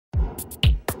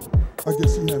I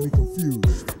guess she had me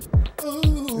confused.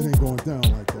 It ain't going down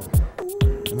like that.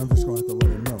 And I'm just gonna have to let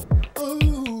her know.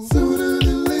 Sooner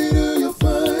than later you'll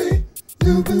find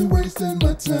you've been wasting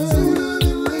my time. Sooner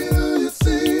than later you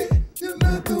see you're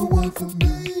not the one for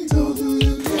me. Told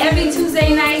you Every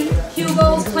Tuesday night,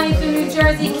 Hugo's Plainfield, New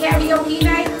Jersey karaoke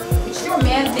night. It's your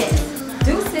man Vince.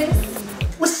 Deuces.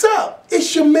 What's up?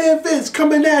 It's your man Vince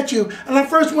coming at you. And I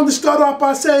first want to start off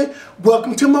by saying,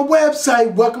 welcome to my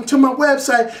website. Welcome to my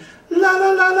website. La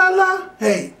la la la la.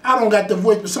 Hey, I don't got the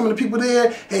voice, but some of the people there,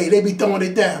 hey, they be throwing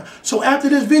it down. So after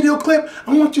this video clip,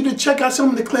 I want you to check out some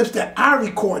of the clips that I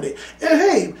recorded. And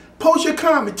hey, post your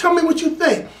comment. Tell me what you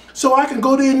think. So I can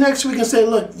go there next week and say,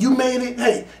 look, you made it,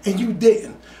 hey, and you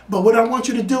didn't. But what I want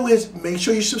you to do is make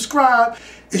sure you subscribe.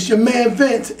 It's your man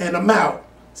Vince, and I'm out.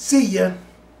 See ya.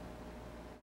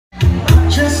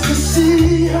 Just to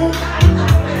see her,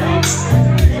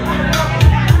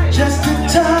 just to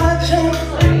touch her,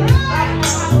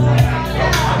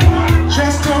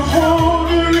 just to hold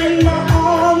her in my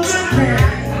arms again,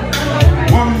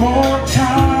 one more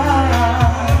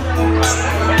time.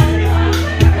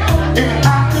 If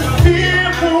I could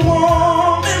feel her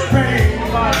warm embrace,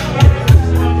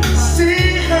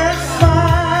 see her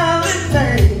smiling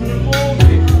face,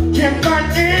 can't find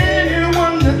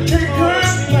anyone to take her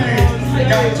place.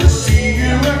 Got to see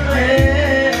you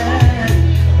again.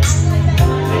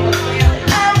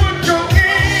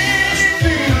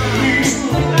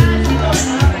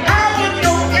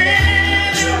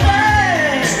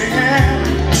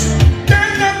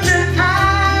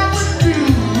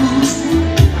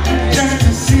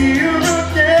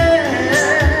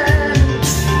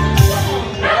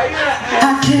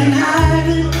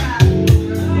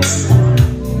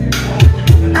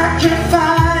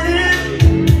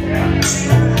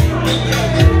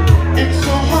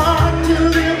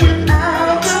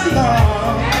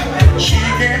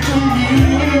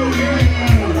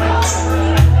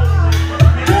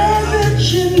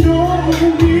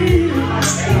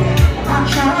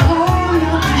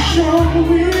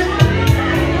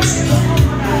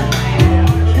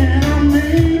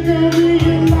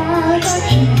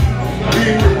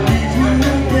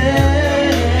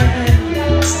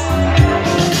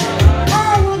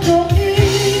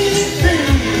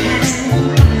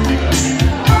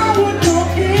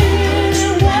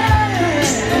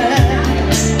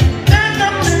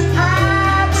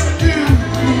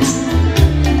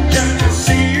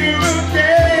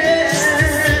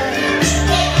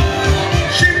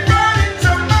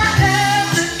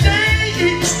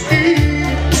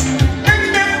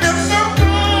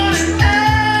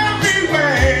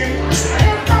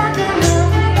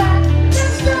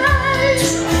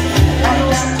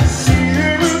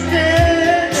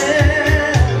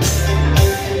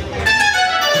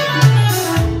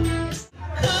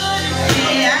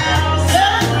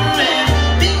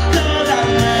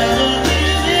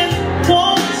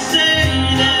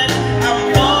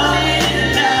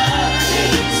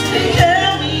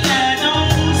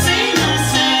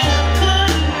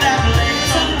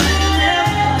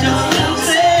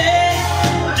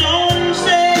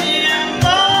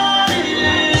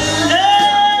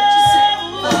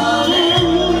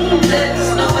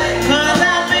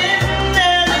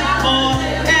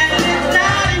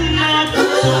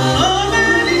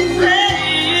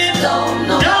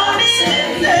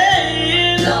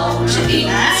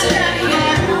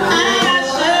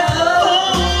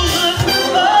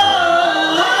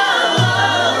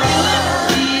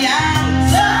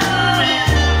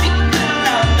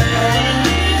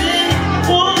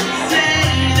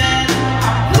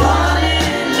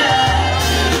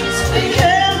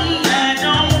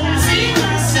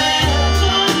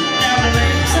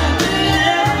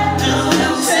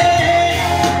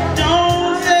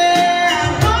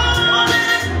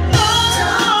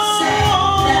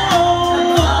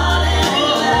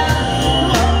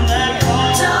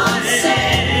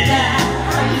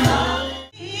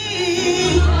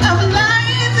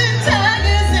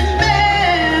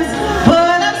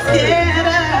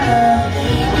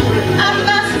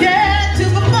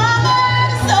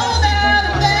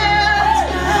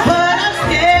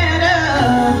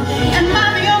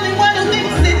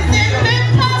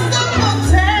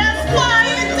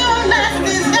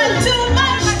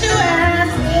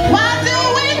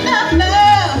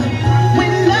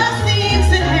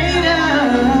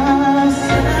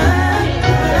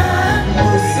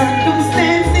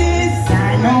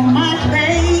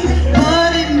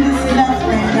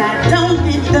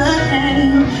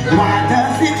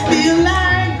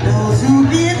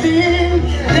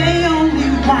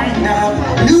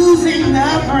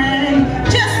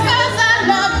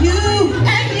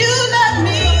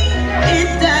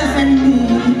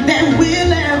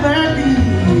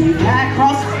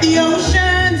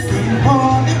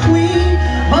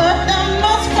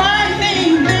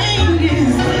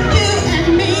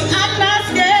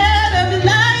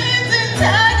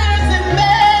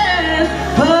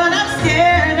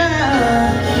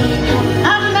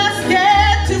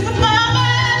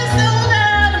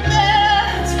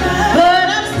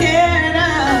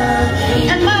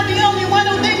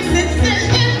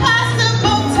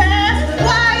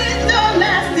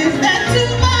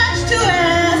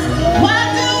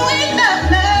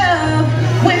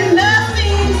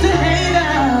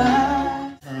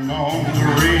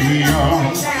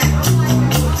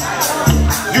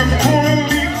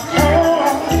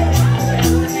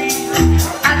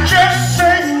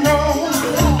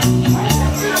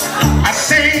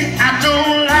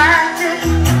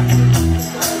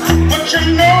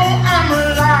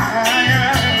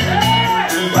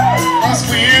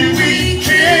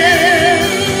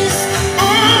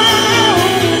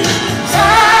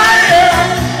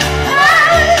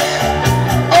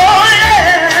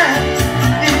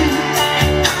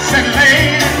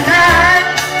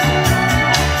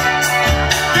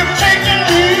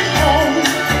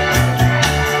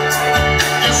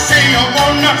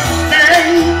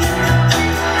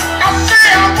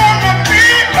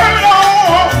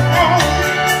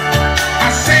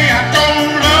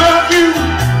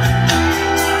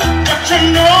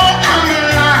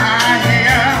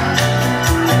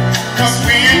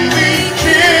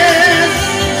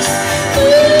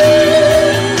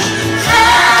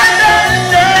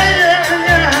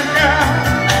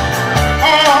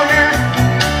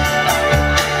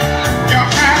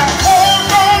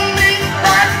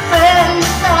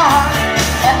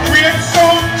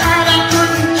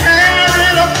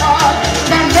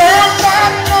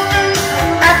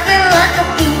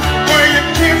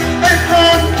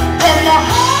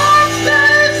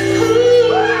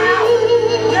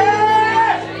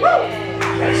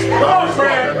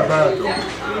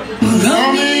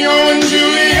 Romeo and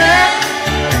Juliet,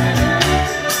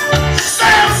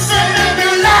 Samson and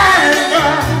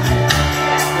Delilah.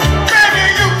 Baby,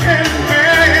 you can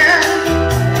bear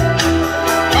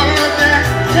all of that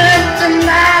can't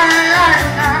deny.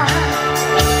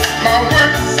 My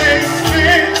words say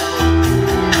spit,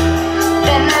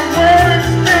 but my words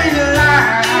ain't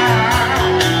lie.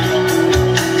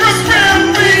 'Cause when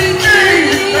we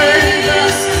meet, baby,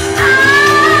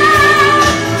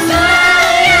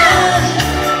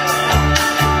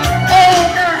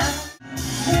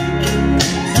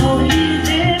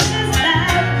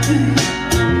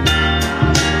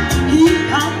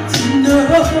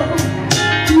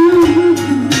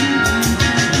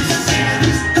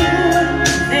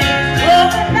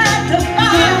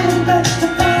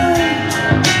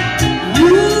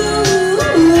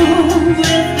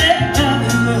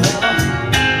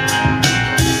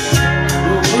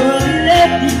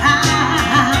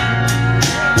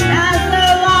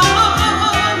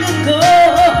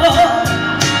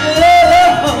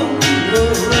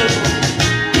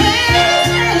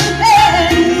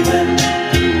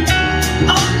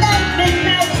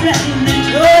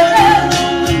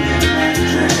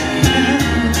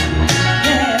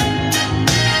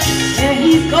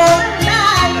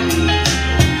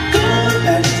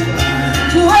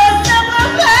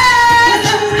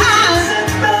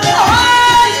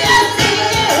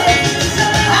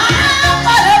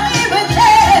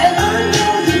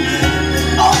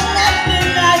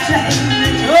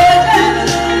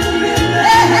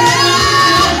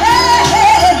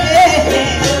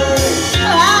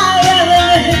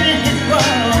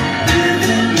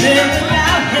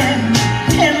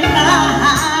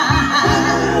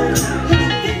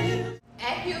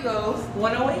 Hugo's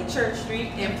 108 Church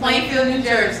Street in Plainfield, New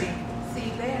Jersey. See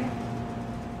you there.